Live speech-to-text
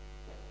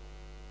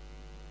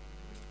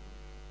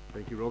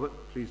Thank you, Robert.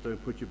 Please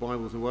don't put your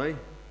Bibles away.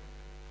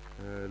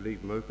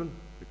 Leave them open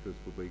because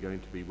we're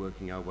going to be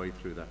working our way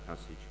through that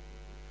passage.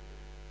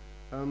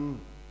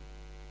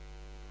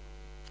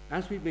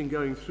 As we've been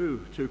going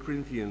through 2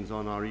 Corinthians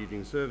on our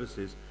evening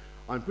services,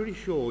 I'm pretty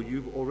sure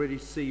you've already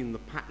seen the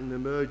pattern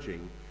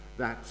emerging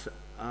that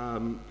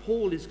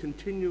Paul is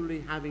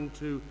continually having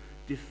to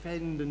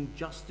defend and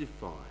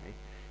justify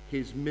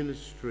his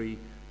ministry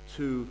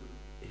to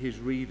his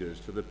readers,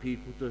 to the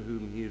people to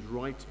whom he is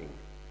writing.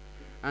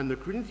 And the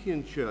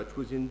Corinthian church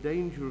was in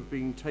danger of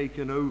being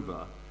taken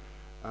over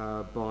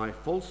by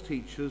false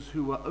teachers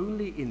who were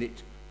only in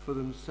it for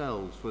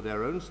themselves, for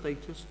their own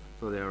status,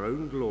 for their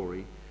own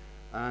glory,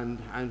 and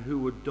who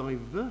were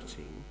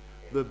diverting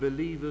the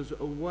believers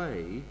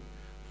away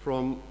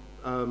from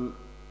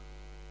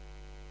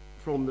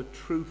the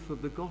truth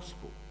of the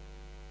gospel.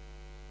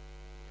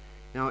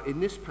 Now,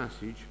 in this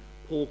passage,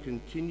 Paul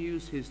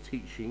continues his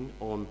teaching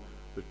on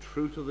the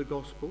truth of the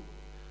gospel,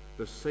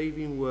 the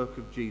saving work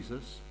of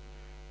Jesus,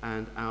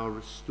 and our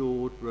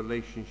restored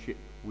relationship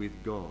with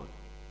God.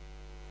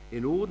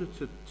 In order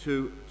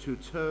to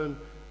turn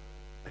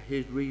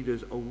his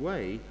readers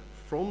away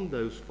from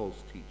those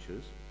false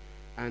teachers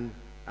and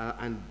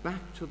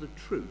back to the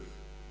truth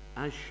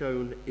as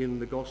shown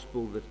in the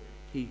gospel that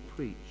he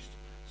preached.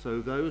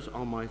 So those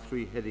are my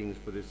 3 headings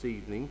for this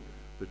evening: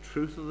 the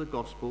truth of the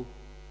gospel,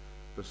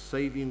 the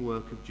saving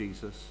work of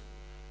Jesus,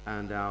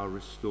 and our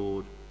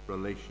restored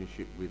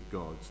relationship with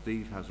God.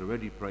 Steve has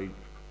already prayed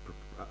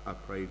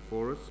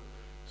for us,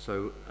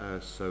 so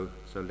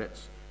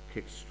let's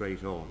kick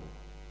straight on.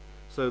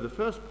 So the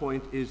first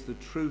point is the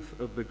truth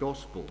of the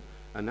gospel,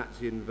 and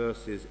that's in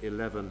verses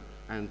 11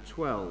 and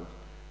 12.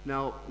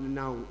 Now,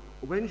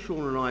 when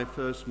Sean and I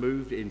first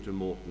moved into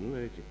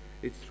Moreton,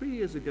 it's 3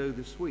 years ago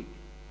this week,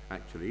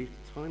 actually.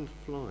 Time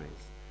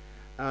flies.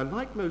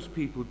 Like most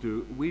people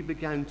do, we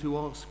began to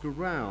ask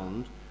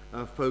around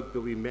folk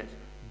that we met,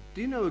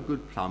 do you know a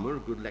good plumber, a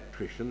good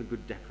electrician, a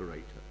good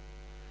decorator?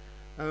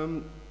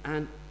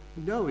 And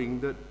knowing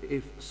that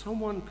if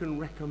someone can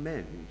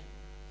recommend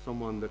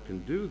someone that can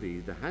do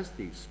these, that has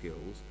these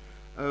skills,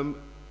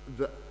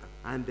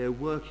 and their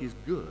work is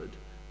good,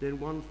 then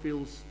one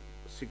feels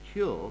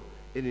secure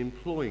in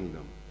employing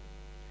them.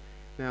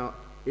 Now,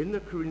 in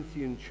the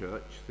Corinthian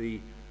church, the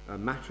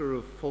matter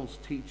of false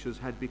teachers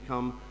had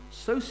become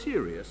so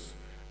serious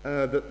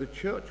that the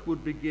church was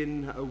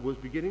beginning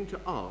to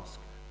ask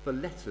for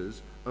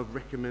letters of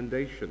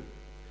recommendation.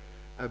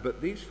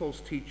 But these false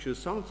teachers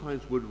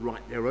sometimes would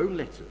write their own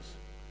letters,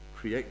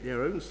 create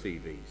their own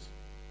CVs.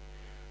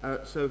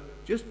 So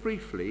just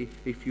briefly,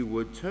 if you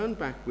would turn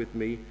back with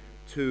me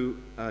to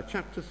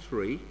chapter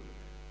 3.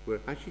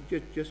 We're actually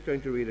just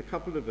going to read a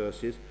couple of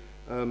verses.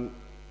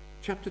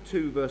 Chapter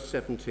 2, verse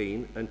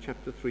 17, and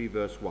chapter 3,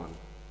 verse 1.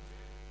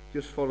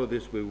 Just follow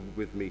this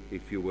with me,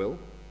 if you will.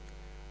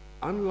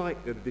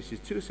 This is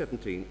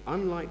 2:17.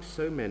 Unlike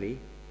so many,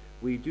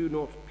 we do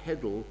not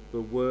peddle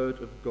the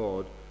word of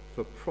God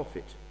for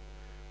profit.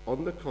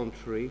 On the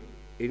contrary,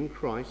 in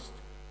Christ,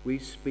 we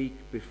speak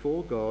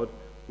before God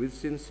with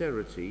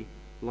sincerity,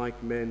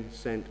 like men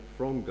sent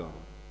from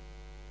God.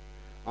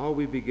 Are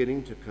we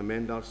beginning to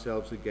commend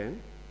ourselves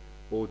again?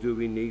 Or do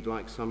we need,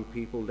 like some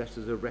people,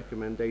 letters of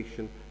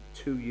recommendation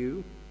to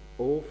you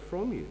or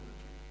from you?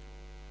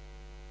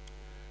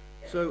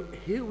 So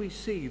here we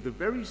see the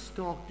very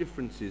stark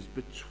differences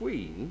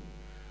between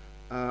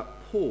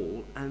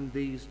Paul and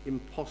these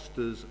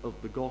impostors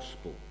of the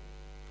gospel.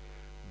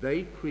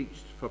 They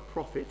preached for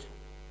profit,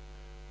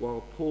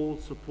 while Paul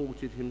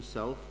supported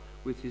himself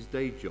with his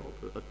day job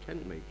of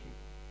tent making.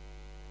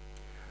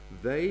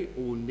 They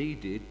all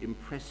needed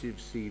impressive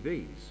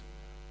CVs.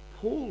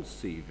 Paul's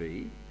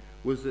CV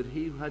was that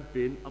he had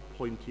been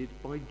appointed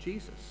by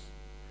Jesus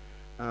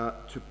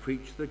to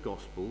preach the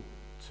gospel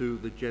to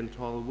the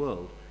Gentile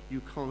world.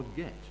 You can't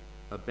get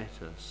a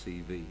better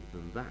CV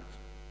than that.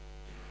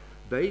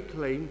 They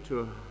claimed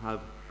to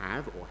have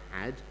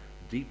had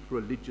deep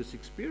religious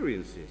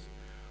experiences.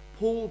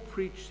 Paul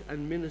preached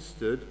and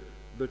ministered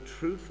the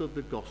truth of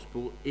the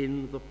gospel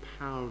in the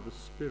power of the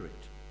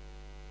Spirit.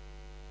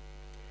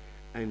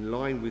 In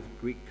line with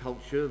Greek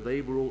culture,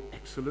 they were all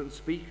excellent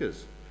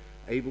speakers,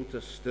 able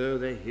to stir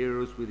their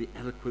hearers with the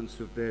eloquence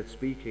of their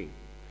speaking,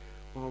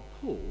 while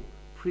Paul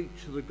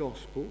preached the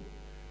gospel,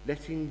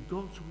 letting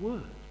God's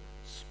word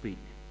speak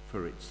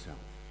for itself,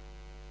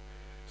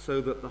 so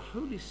that the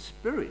Holy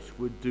Spirit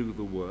would do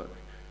the work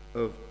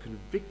of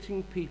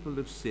convicting people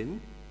of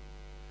sin,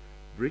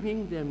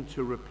 bringing them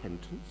to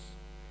repentance,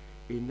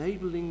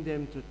 enabling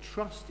them to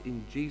trust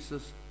in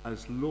Jesus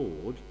as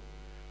Lord,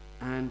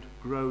 and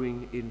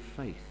growing in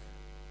faith.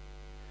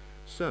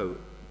 So,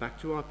 back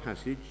to our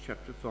passage,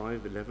 chapter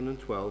 5, 11 and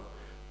 12,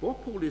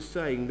 what Paul is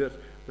saying that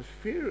the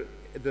fear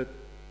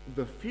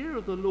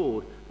of the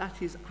Lord,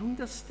 that is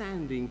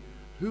understanding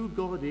who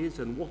God is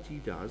and what he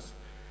does,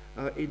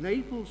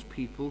 enables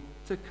people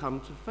to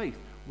come to faith.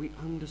 We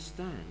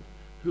understand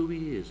who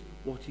he is,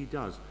 what he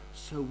does,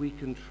 so we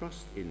can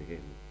trust in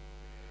him.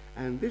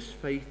 And this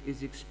faith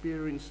is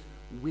experienced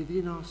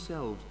within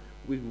ourselves.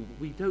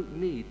 We don't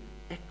need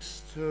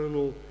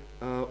external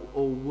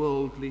or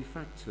worldly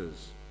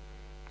factors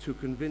to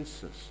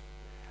convince us.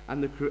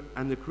 And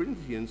the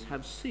Corinthians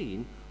have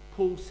seen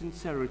Paul's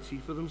sincerity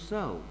for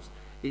themselves.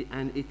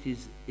 And it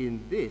is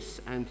in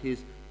this and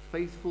his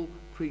faithful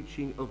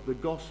preaching of the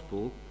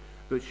gospel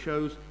that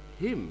shows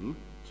him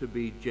to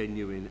be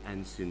genuine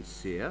and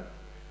sincere,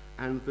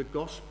 and the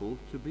gospel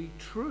to be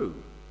true.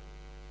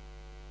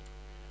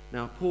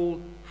 Now,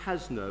 Paul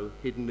has no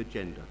hidden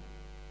agenda.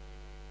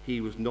 He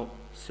was not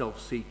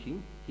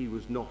self-seeking. He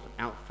was not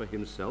out for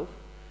himself.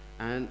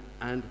 And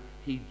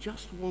he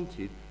just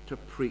wanted to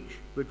preach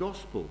the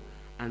gospel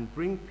and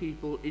bring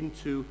people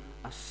into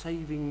a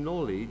saving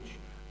knowledge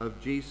of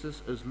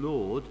Jesus as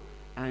Lord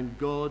and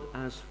God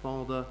as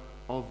Father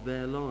of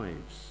their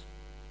lives.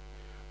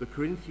 The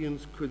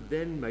Corinthians could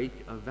then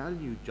make a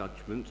value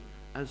judgment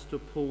as to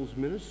Paul's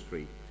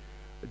ministry.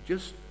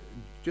 Just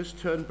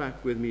turn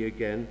back with me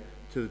again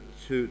to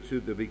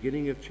the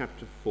beginning of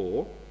chapter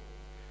 4.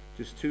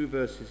 Just 2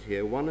 verses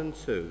here, 1 and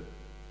 2.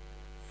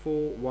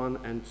 4, 1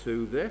 and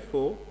 2.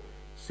 Therefore,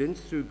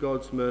 since through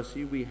God's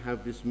mercy we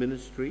have this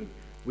ministry,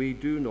 we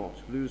do not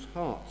lose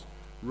heart.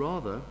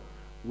 Rather,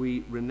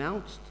 we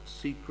renounced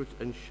secret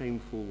and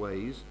shameful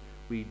ways.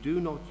 We do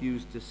not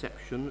use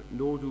deception,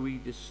 nor do we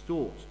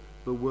distort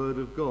the word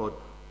of God.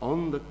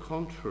 On the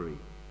contrary,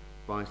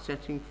 by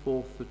setting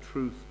forth the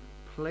truth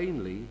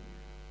plainly,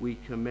 we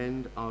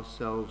commend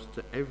ourselves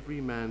to every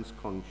man's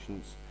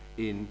conscience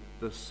in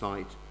the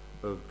sight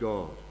of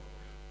God.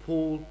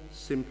 Paul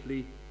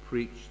simply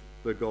preached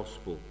the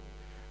gospel.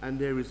 And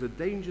there is a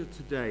danger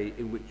today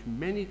in which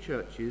many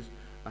churches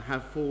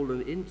have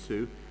fallen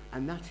into,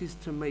 and that is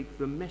to make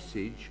the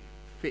message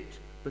fit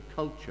the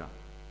culture.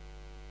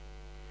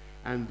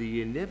 And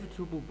the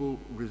inevitable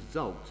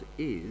result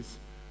is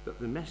that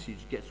the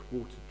message gets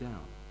watered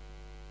down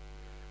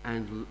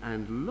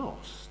and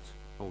lost,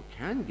 or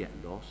can get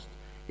lost,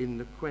 in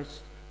the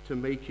quest to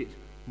make it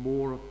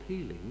more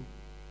appealing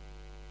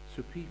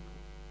to people.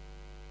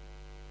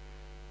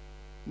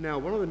 Now,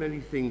 one of the many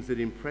things that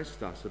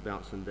impressed us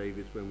about St.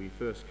 David's when we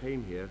first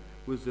came here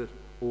was that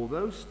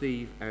although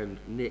Steve and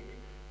Nick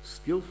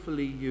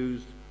skillfully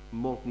used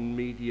modern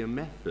media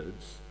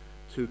methods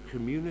to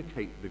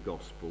communicate the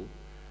gospel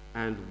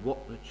and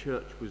what the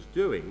church was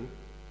doing,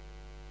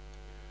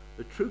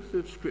 the truth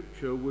of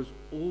Scripture was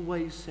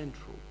always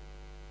central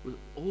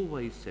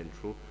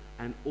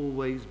and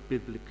always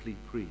biblically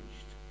preached.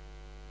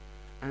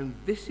 And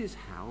this is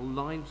how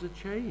lives are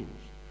changed,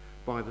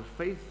 by the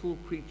faithful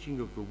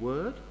preaching of the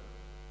word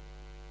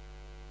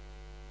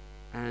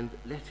and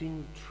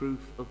letting the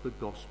truth of the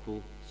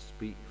gospel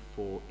speak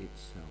for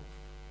itself.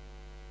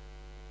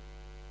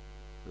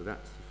 So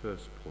that's the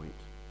first point.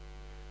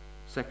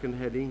 Second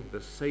heading,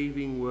 the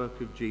saving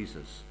work of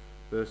Jesus,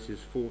 verses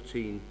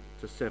 14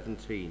 to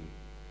 17.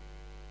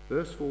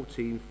 Verse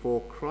 14,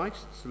 for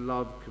Christ's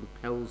love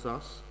compels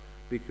us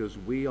because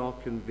we are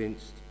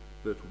convinced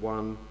that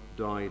one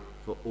died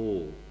for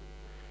all.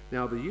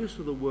 Now, the use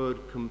of the word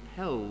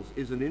compels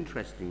is an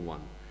interesting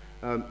one.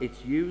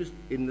 It's used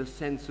in the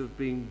sense of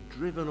being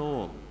driven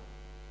on.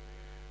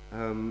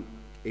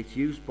 It's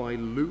used by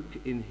Luke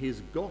in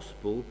his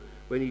gospel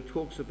when he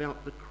talks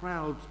about the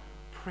crowds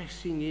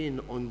pressing in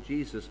on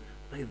Jesus.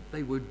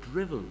 They were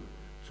driven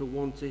to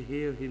want to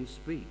hear him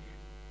speak.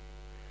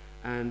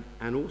 And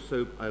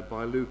also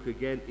by Luke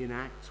again in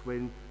Acts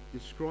when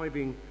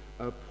describing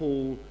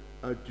Paul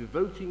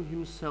devoting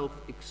himself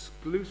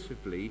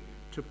exclusively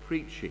to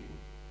preaching.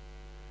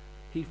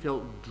 He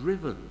felt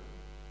driven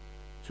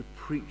to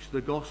preach the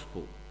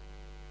gospel.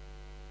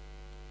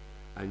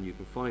 And you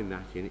can find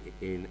that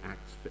in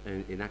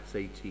Acts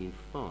 18:5.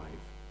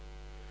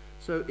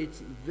 So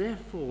it's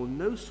therefore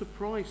no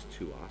surprise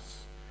to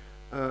us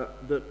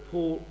that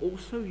Paul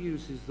also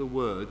uses the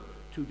word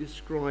to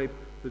describe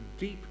the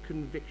deep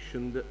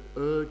conviction that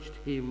urged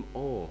him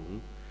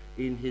on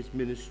in his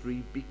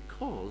ministry,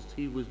 because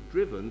he was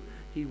driven,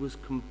 he was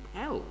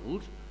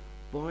compelled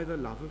by the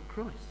love of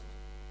Christ.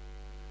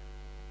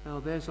 Now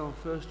there's our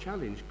first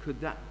challenge. Could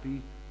that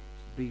be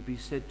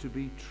said to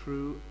be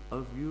true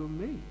of you and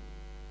me?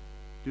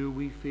 Do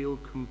we feel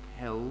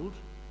compelled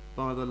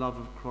by the love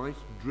of Christ,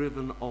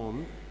 driven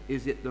on?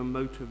 Is it the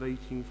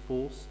motivating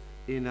force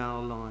in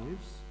our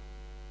lives?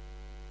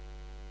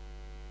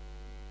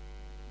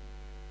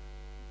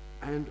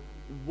 And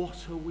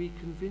what are we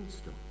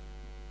convinced of?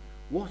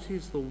 What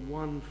is the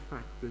one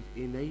fact that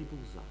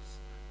enables us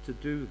to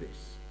do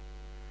this?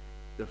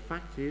 The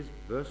fact is,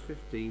 verse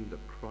 15,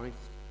 that Christ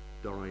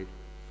died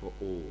for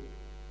all.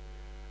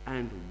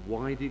 And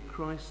why did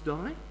Christ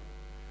die?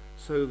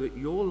 So that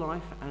your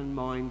life and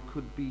mine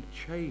could be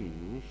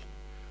changed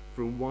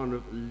from one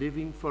of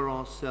living for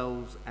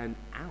ourselves and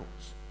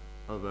out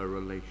of a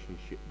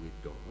relationship with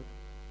God,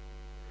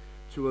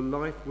 to a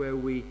life where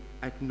we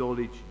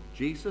acknowledge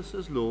Jesus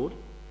as Lord,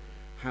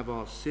 have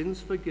our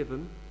sins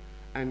forgiven,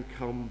 and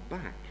come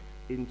back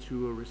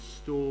into a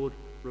restored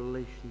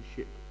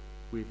relationship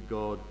with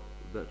God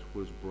that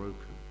was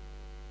broken.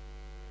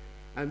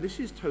 And this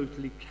is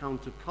totally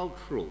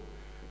countercultural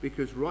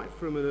because right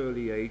from an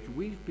early age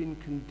we've been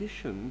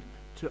conditioned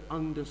to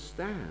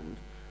understand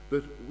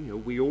that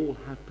we all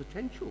have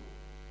potential,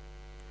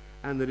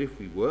 and that if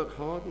we work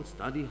hard and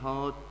study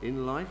hard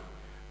in life,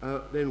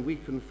 then we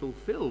can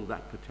fulfill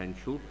that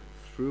potential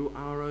through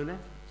our own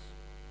efforts.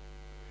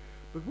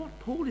 But what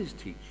Paul is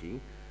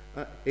teaching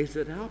is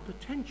that our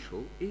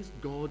potential is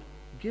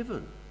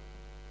God-given.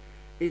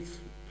 It's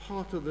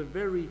part of the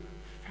very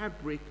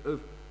fabric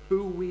of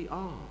who we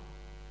are.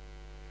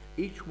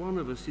 Each one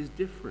of us is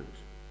different,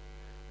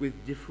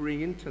 with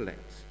differing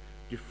intellects,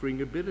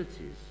 differing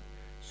abilities,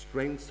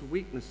 strengths,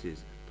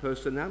 weaknesses,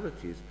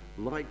 personalities,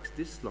 likes,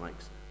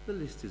 dislikes. The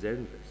list is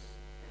endless.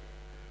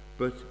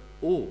 But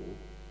all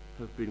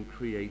have been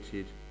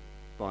created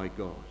by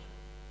God.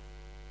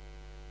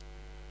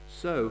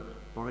 So,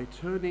 by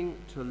turning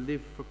to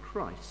live for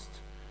Christ,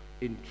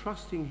 in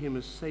trusting him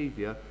as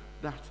Saviour,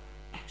 that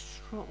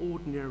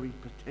extraordinary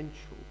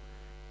potential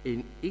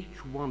in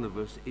each one of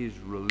us is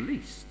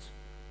released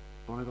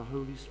by the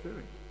Holy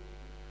Spirit.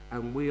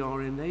 And we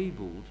are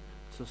enabled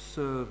to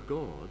serve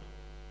God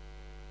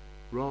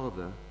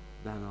rather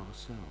than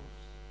ourselves.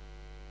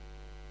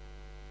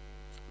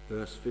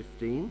 Verse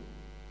 15,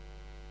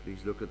 please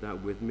look at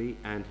that with me.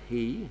 And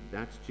he,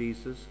 that's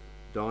Jesus,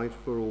 died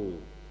for all,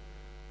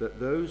 that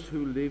those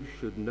who live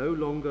should no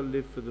longer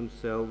live for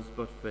themselves,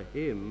 but for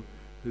him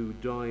who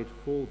died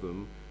for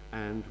them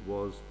and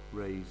was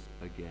raised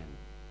again.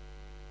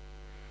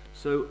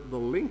 So the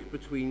link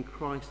between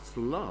Christ's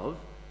love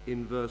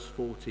in verse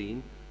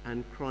 14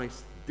 and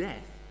Christ's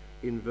death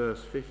in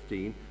verse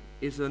 15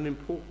 is an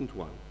important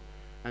one,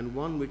 and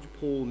one which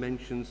Paul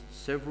mentions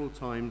several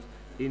times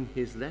in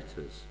his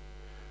letters.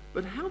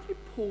 But how did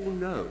Paul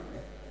know?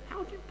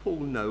 How did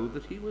Paul know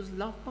that he was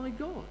loved by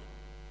God?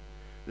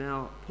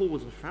 Now, Paul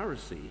was a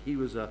Pharisee. He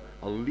was a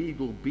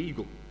legal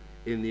beagle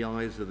in the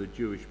eyes of the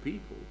Jewish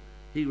people.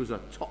 He was a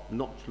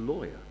top-notch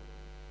lawyer.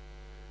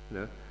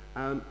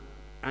 And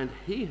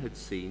he had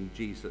seen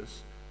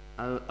Jesus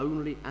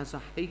only as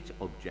a hate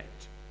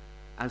object,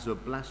 as a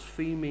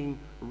blaspheming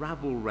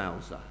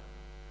rabble-rouser,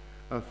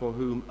 for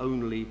whom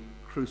only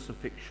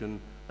crucifixion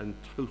and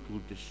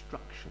total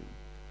destruction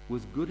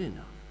was good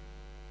enough.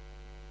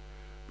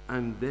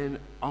 And then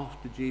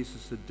after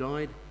Jesus had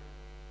died,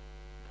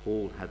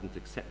 Paul hadn't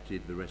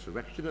accepted the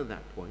resurrection at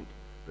that point,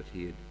 but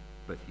he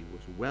was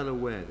well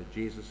aware that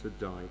Jesus had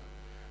died,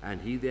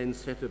 and he then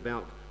set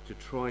about to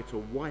try to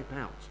wipe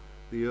out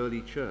the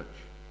early church.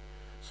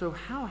 So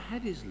how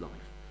had his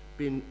life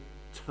been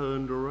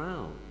turned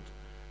around,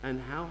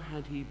 and how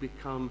had he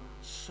become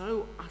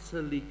so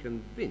utterly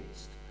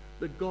convinced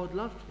that God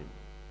loved him?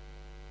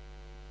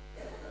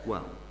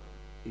 Well,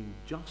 in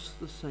just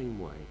the same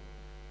way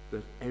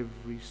that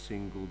every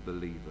single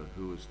believer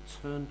who has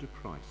turned to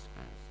Christ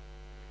has,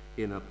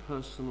 in a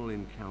personal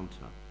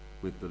encounter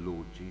with the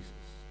Lord Jesus.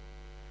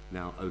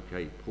 Now,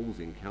 okay, Paul's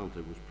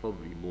encounter was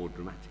probably more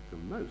dramatic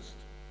than most,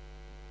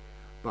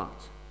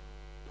 but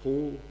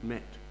Paul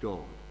met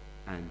God,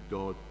 and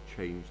God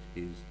changed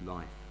his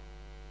life.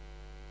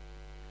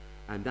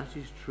 And that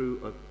is true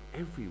of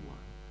everyone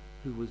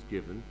who was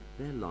given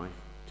their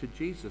life to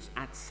Jesus.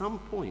 At some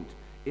point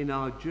in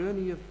our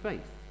journey of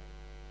faith,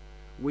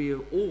 we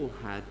have all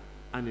had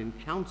an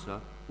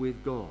encounter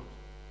with God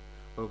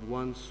of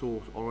one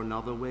sort or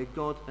another, where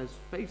God has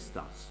faced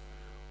us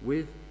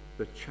with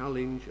the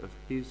challenge of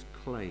his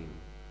claim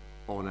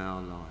on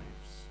our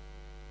lives.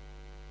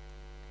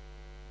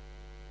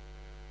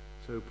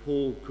 So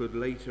Paul could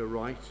later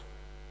write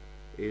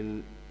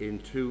in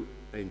two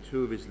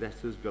of his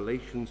letters,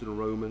 Galatians and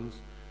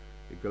Romans.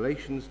 In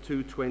Galatians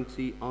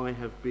 2:20, I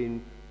have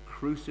been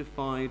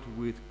crucified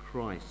with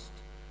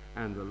Christ,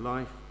 and the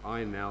life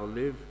I now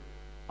live,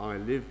 I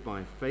live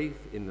by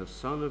faith in the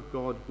Son of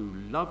God who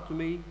loved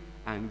me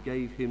and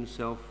gave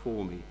himself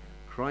for me.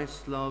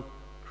 Christ's love,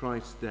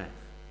 Christ's death.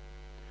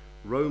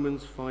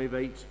 Romans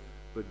 5:8,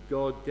 but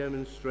God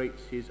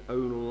demonstrates his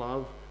own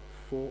love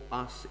for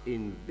us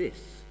in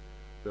this,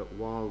 that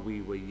while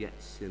we were yet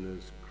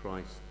sinners,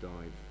 Christ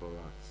died for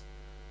us.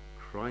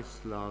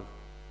 Christ's love,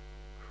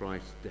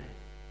 Christ's death.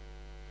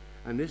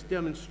 And this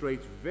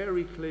demonstrates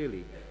very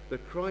clearly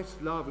that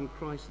Christ's love and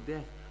Christ's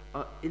death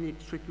are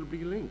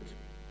inextricably linked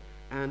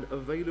and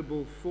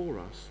available for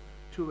us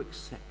to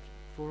accept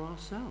for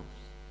ourselves.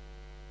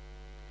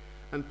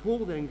 And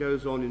Paul then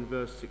goes on in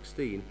verse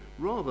 16,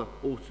 rather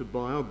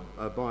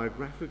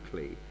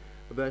autobiographically,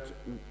 that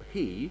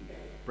he,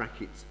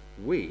 brackets,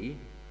 we,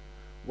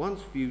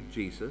 once viewed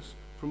Jesus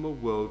from a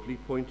worldly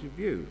point of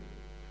view.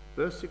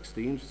 Verse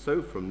 16,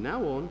 so from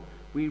now on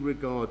we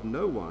regard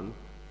no one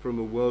from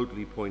a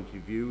worldly point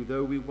of view,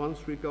 though we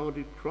once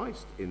regarded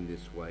Christ in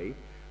this way,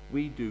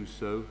 we do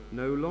so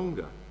no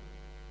longer.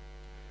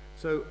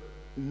 So,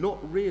 not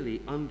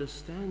really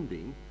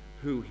understanding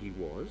who he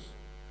was,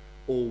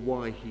 or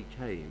why he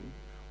came,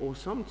 or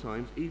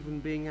sometimes even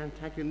being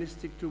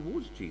antagonistic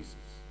towards Jesus.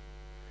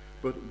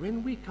 But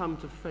when we come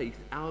to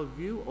faith, our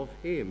view of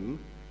him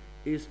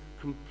is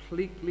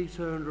completely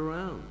turned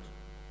around,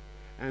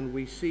 and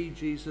we see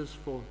Jesus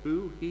for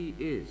who he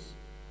is,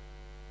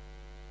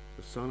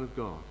 the Son of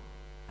God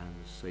and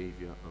the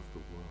Saviour of the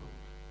world.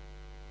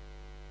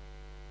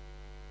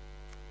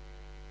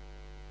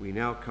 We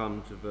now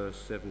come to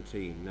verse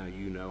 17. Now,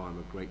 you know I'm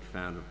a great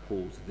fan of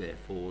Paul's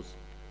therefores,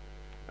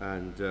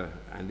 and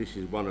this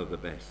is one of the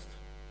best.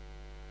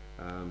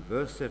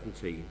 Verse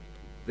 17,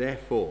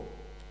 therefore,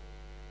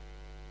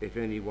 if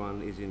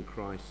anyone is in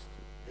Christ,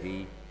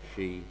 he,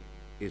 she,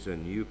 is a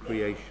new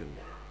creation.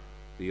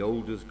 The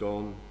old is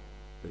gone,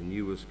 the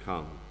new has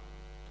come.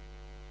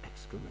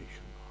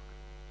 Exclamation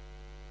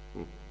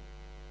mark.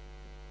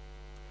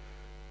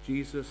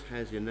 Jesus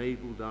has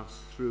enabled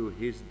us through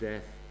his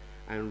death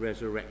and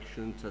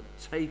resurrection to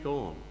take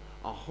on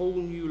a whole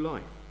new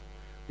life.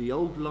 The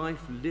old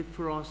life lived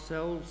for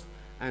ourselves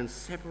and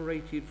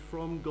separated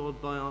from God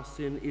by our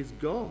sin is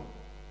gone.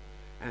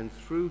 And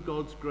through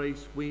God's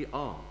grace we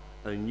are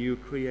a new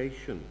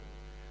creation,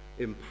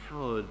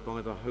 empowered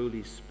by the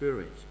Holy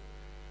Spirit.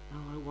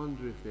 Now I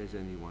wonder if there's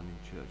anyone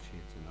in church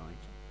here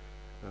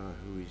tonight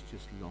who is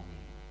just longing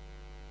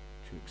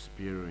to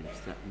experience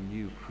that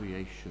new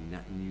creation,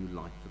 that new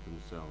life for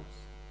themselves.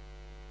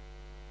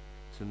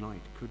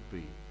 Tonight could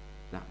be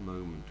that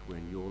moment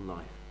when your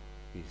life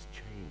is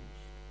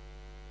changed.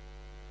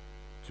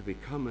 To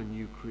become a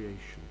new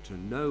creation, to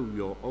know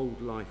your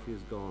old life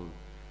is gone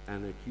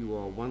and that you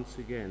are once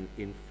again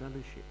in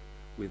fellowship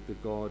with the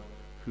God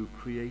who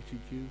created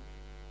you,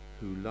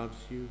 who loves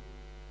you,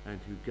 and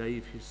who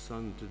gave his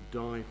Son to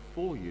die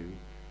for you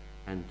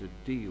and to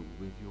deal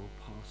with your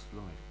past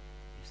life.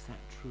 Is that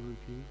true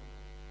of you?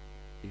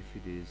 If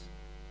it is,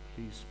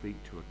 please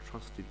speak to a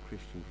trusted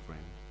Christian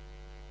friend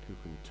who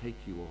can take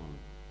you on.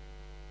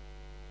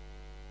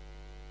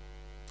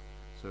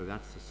 So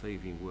that's the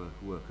saving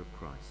work of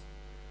Christ.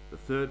 The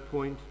third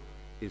point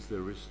is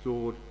the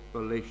restored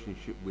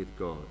relationship with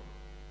God,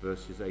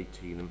 verses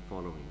 18 and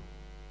following.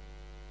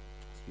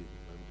 Excuse me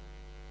a moment.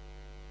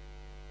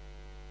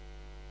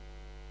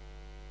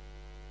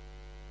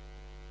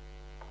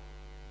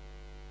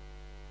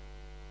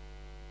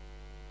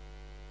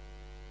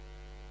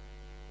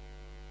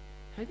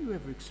 Have you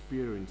ever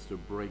experienced a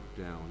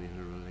breakdown in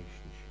a relationship,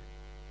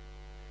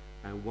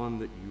 and one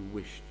that you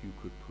wished you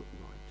could put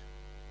right?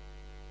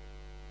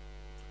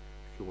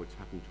 I'm sure it's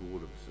happened to all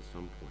of us at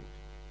some point.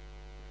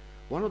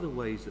 One of the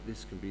ways that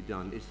this can be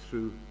done is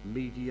through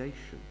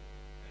mediation,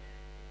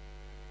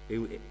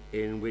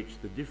 in which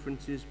the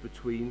differences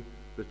between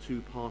the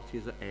two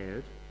parties are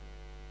aired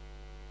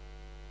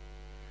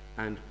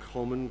and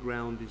common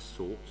ground is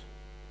sought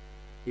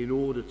in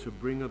order to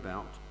bring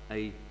about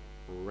a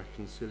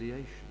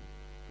reconciliation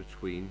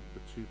between the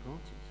two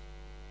parties.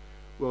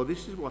 Well,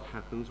 this is what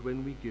happens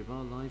when we give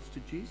our lives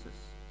to Jesus.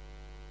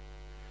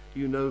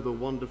 You know the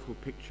wonderful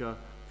picture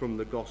from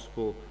the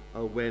gospel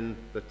when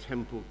the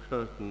temple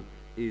curtain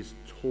is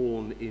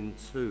torn in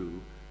two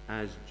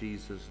as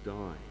Jesus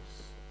dies.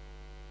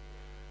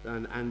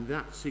 And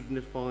that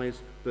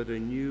signifies that a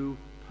new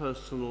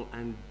personal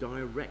and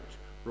direct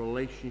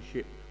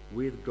relationship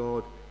with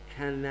God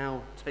can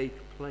now take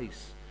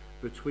place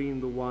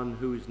between the one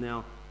who is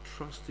now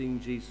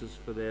trusting Jesus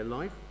for their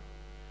life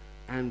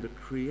and the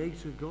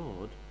Creator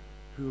God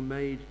who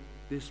made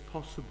this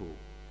possible,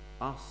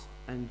 us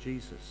and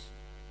Jesus.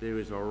 There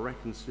is a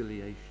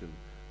reconciliation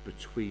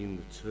between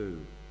the two.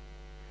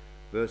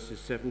 Verses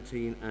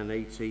 17 and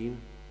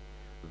 18,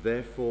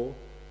 therefore,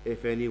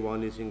 if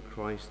anyone is in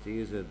Christ, she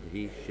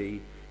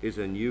is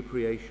a new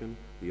creation.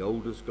 The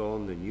old is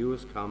gone, the new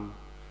has come.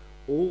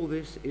 All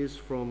this is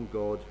from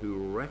God who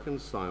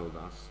reconciled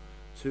us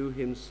to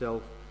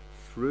himself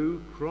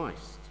through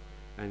Christ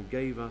and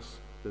gave us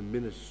the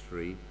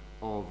ministry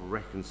of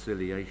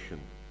reconciliation.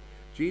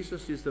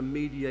 Jesus is the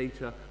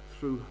mediator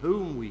through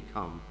whom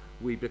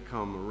we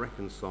become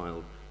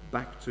reconciled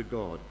back to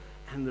God,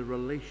 and the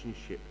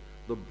relationship,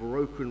 the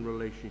broken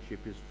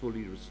relationship, is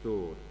fully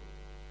restored.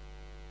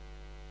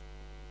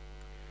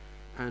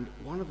 And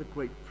one of the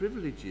great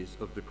privileges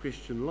of the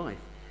Christian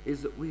life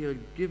is that we are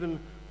given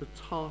the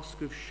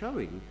task of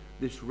showing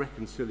this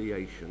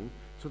reconciliation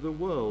to the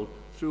world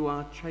through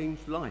our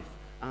changed life,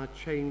 our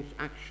changed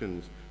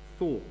actions,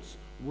 thoughts,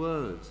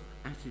 words,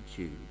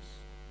 attitudes.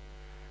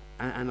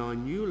 And our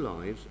new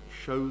lives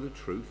show the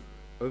truth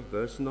of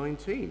verse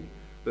 19,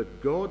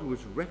 that God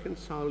was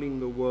reconciling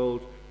the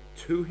world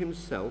to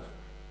himself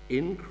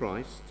in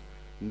Christ,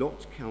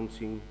 not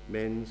counting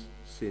men's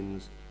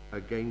sins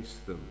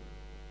against them.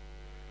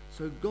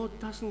 So God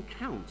doesn't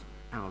count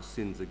our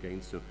sins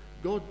against them.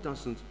 God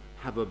doesn't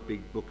have a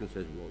big book and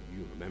says, well,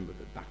 you remember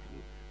that back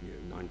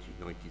in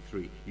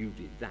 1993 you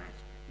did that.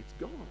 It's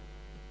gone.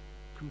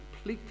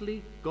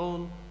 Completely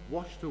gone,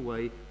 washed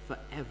away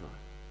forever.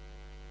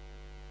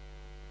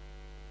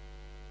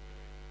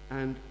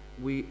 And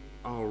we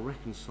are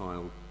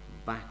reconciled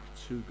back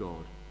to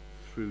God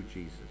through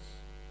Jesus.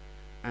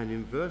 And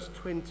in verse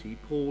 20,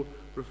 Paul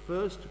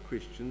refers to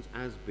Christians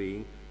as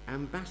being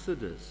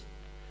ambassadors.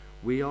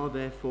 We are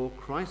therefore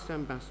Christ's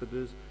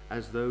ambassadors,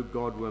 as though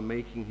God were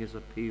making his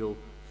appeal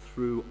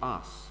through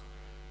us.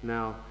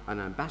 Now, an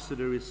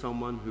ambassador is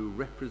someone who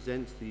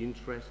represents the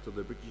interest of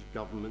the British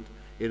government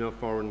in a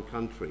foreign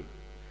country.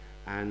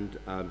 and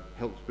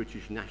helps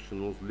British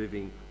nationals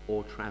living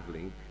or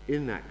travelling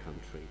in that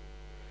country.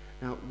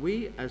 Now,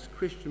 we as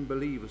Christian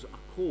believers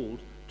are called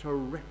to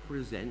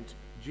represent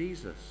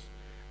Jesus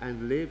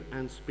and live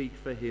and speak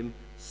for him,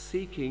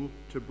 seeking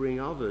to bring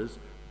others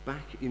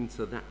back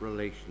into that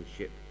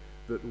relationship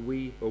that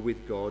we are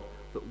with God,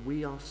 that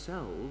we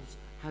ourselves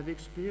have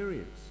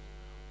experienced.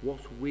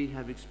 What we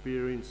have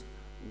experienced,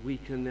 we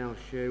can now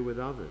share with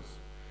others.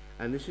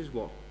 And this is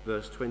what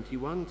verse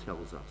 21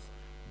 tells us.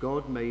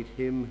 God made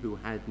him who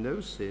had no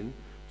sin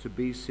to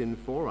be sin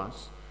for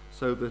us,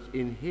 so that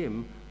in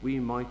him we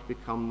might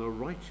become the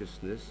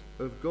righteousness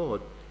of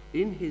God.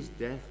 In his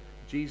death,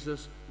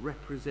 Jesus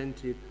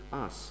represented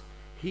us.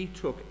 He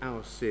took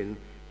our sin.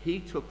 He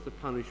took the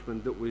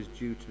punishment that was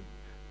due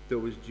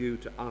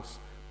to us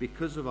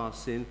because of our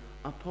sin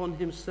upon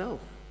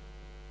himself.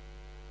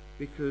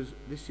 Because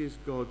this is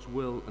God's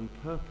will and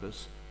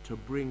purpose, to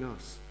bring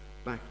us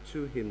back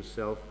to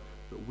himself,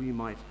 that we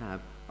might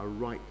have a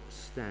right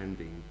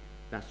standing.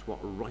 That's what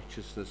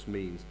righteousness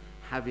means,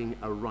 having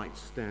a right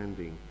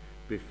standing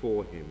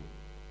before him.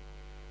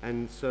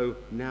 And so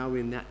now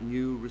in that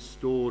new,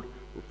 restored,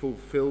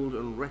 fulfilled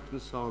and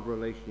reconciled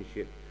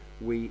relationship,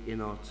 we in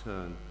our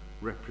turn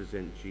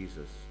represent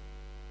Jesus.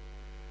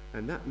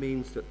 And that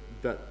means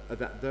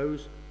that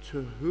those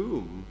to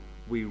whom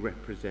we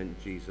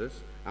represent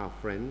Jesus, our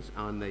friends,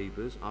 our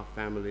neighbours, our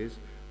families,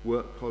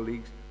 work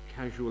colleagues,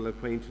 casual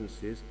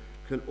acquaintances,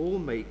 can all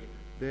make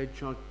their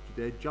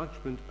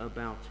judgment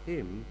about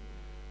him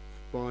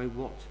by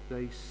what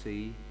they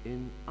see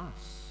in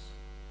us.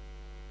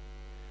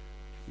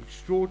 The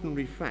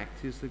extraordinary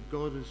fact is that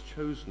God has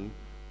chosen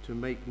to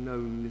make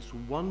known this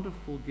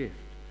wonderful gift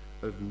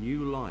of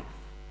new life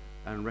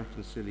and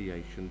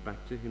reconciliation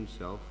back to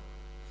himself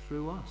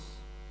through us.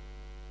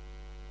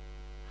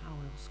 How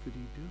else could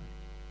he do it?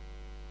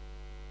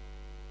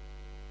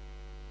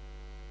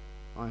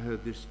 I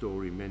heard this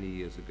story many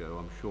years ago.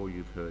 I'm sure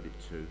you've heard it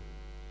too.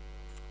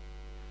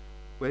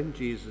 When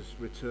Jesus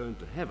returned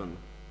to heaven,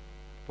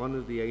 one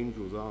of the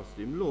angels asked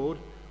him, "Lord,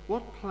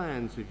 what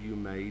plans have you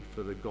made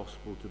for the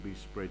gospel to be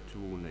spread to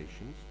all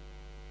nations?"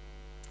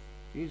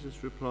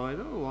 Jesus replied,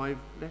 "Oh,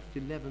 I've left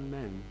 11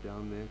 men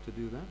down there to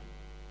do that."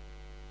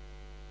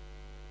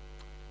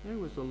 There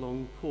was a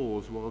long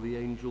pause while the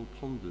angel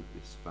pondered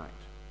this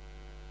fact.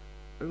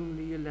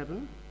 "Only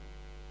 11?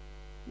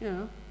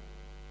 Yeah,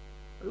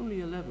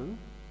 only 11,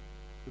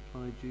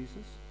 replied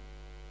Jesus.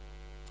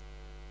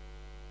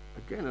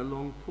 Again a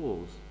long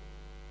pause.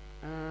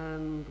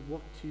 "And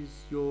what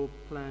is your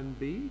plan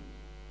B?"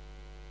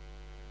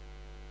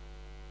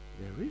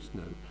 "There is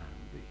no plan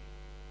B,"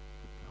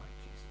 replied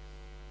Jesus.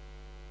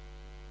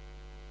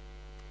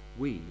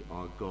 We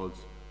are God's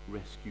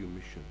rescue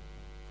mission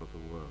for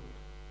the world.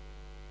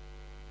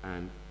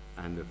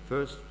 And the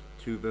first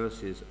two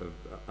verses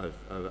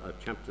of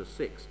chapter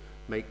 6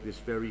 make this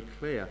very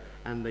clear,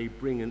 and they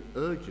bring an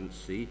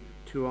urgency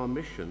to our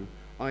mission.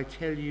 I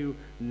tell you,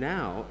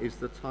 now is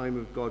the time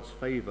of God's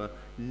favour.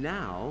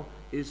 Now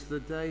is the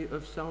day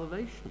of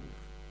salvation.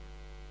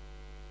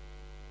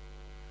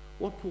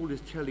 What Paul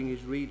is telling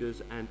his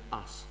readers and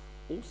us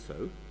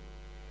also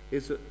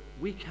is that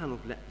we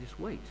cannot let this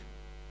wait.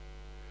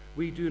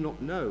 We do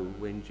not know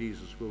when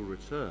Jesus will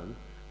return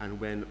and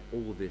when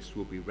all this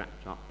will be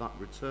wrapped up, but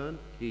return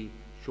he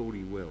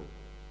surely will.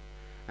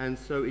 And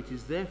so it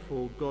is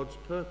therefore God's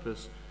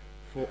purpose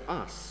for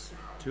us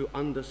to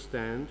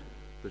understand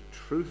the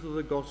truth of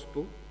the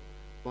gospel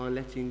by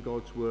letting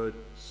God's word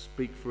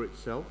speak for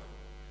itself,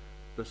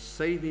 the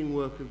saving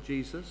work of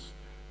Jesus,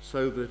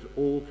 so that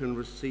all can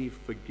receive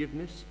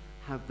forgiveness,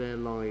 have their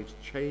lives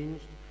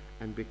changed,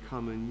 and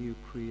become a new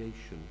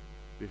creation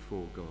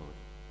before God.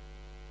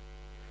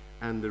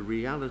 And the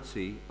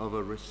reality of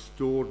a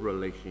restored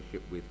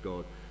relationship with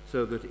God,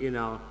 so that in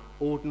our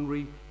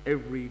ordinary,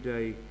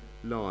 everyday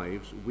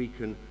lives we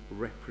can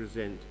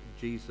represent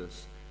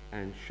Jesus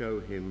and show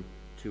him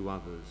to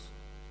others.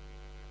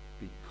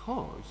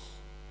 Because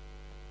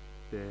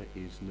there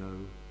is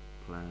no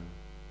plan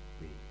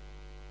B.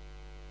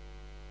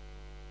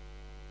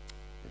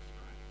 Let's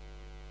pray.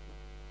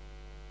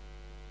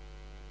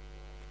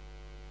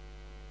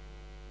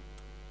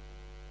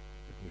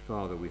 Heavenly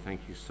Father, we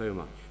thank you so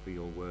much for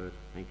your word.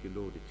 Thank you,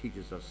 Lord. It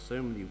teaches us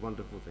so many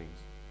wonderful things.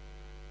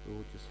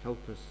 Lord, just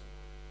help us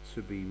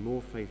to be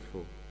more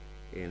faithful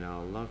in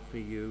our love for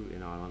you,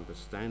 in our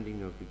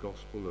understanding of the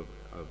gospel,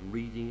 of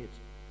reading it,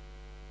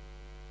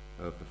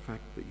 of the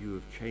fact that you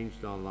have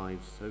changed our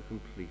lives so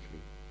completely,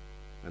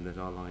 and that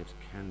our lives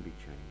can be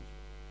changed,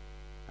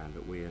 and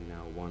that we are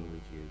now one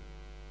with you.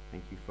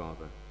 Thank you,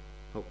 Father.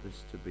 Help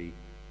this to be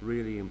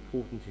really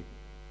important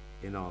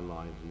in our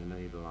lives, and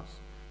enable us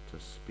to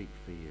speak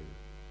for you,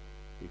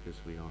 because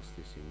we ask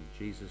this in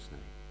Jesus'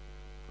 name.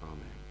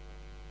 Amen.